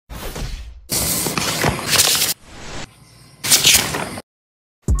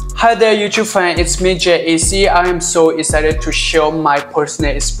Hi there YouTube fan, it's me JAC. I am so excited to share my personal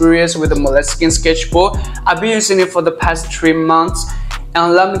experience with the Moleskin Sketchbook. I've been using it for the past 3 months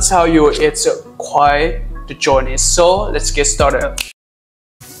and let me tell you, it's quite the journey. So let's get started.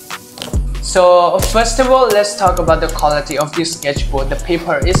 So first of all, let's talk about the quality of this sketchbook. The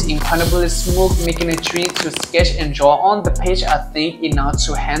paper is incredibly smooth, making it a dream to sketch and draw on. The page are thick enough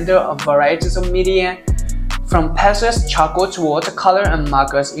to handle a variety of media, from pastels, charcoal to watercolor and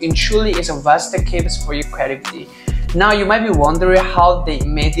markers. It truly is a vast canvas for your creativity. Now you might be wondering how they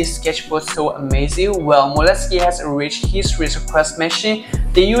made this sketchbook so amazing. Well, Moleskin has a rich history of craftsmanship.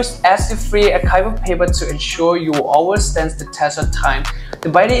 They use acid-free archival paper to ensure you always stands the test of time. The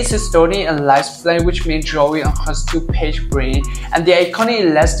body is sturdy and light flat, which makes drawing across 2-page brilliant, and the iconic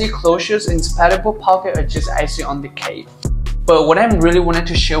elastic closures and expandable pocket are just icing on the cake. But what I really wanted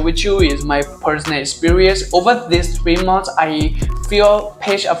to share with you is my personal experience. Over these 3 months, I fill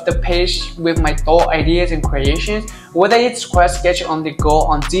page after page with my thought, ideas, and creations. Whether it's scratch sketch on the go,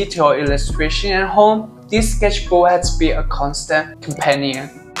 on detailed illustration at home, this sketchbook has been a constant companion.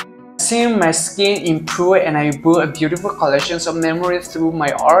 Seeing my skin improve and I build a beautiful collection of memories through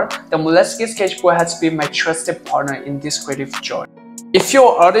my art, the Moleskin Sketchbook has been my trusted partner in this creative journey. If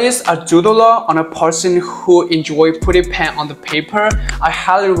you're an artist, a doodler, or a person who enjoys putting pen on the paper, I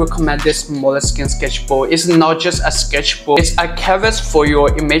highly recommend this Moleskin Sketchbook. It's not just a sketchbook, it's a canvas for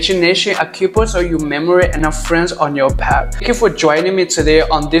your imagination, a keeper of your memory, and a friend on your path. Thank you for joining me today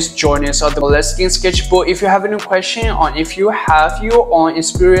on this journey of the Moleskin Sketchbook. If you have any question or if you have your own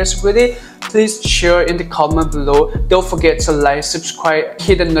experience with it, please share in the comment below. Don't forget to like, subscribe,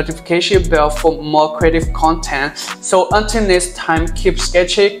 hit the notification bell for more creative content. So until next time, keep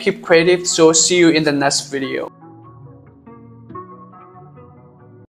sketching, keep creative. So see you in the next video.